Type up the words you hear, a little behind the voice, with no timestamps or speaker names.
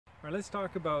All right, let's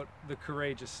talk about the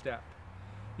courageous step.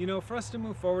 You know, for us to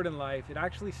move forward in life, it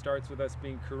actually starts with us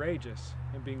being courageous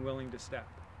and being willing to step.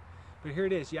 But here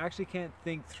it is, you actually can't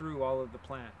think through all of the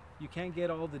plan. You can't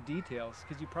get all the details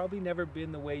because you've probably never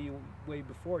been the way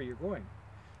before you're going.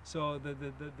 So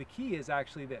the key is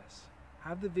actually this.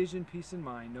 Have the vision piece in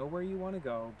mind, know where you want to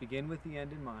go, begin with the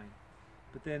end in mind.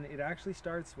 But then it actually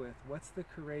starts with, what's the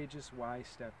courageous, wise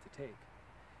step to take?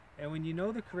 And when you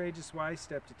know the courageous, wise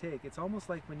step to take, it's almost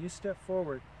like when you step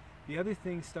forward, the other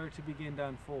things start to begin to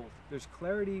unfold. There's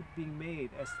clarity being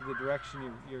made as to the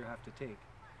direction you have to take.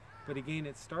 But again,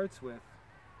 it starts with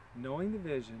knowing the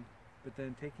vision, but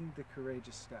then taking the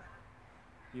courageous step.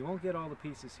 You won't get all the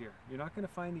pieces here. You're not going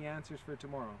to find the answers for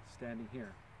tomorrow standing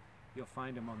here. You'll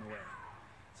find them on the way.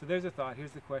 So there's a thought.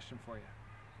 Here's the question for you.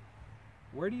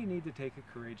 Where do you need to take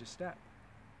a courageous step?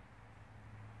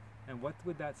 And what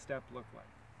would that step look like?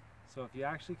 So if you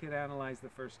actually could analyze the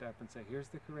first step and say, here's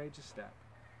the courageous step,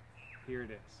 here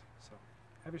it is. So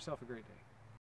have yourself a great day.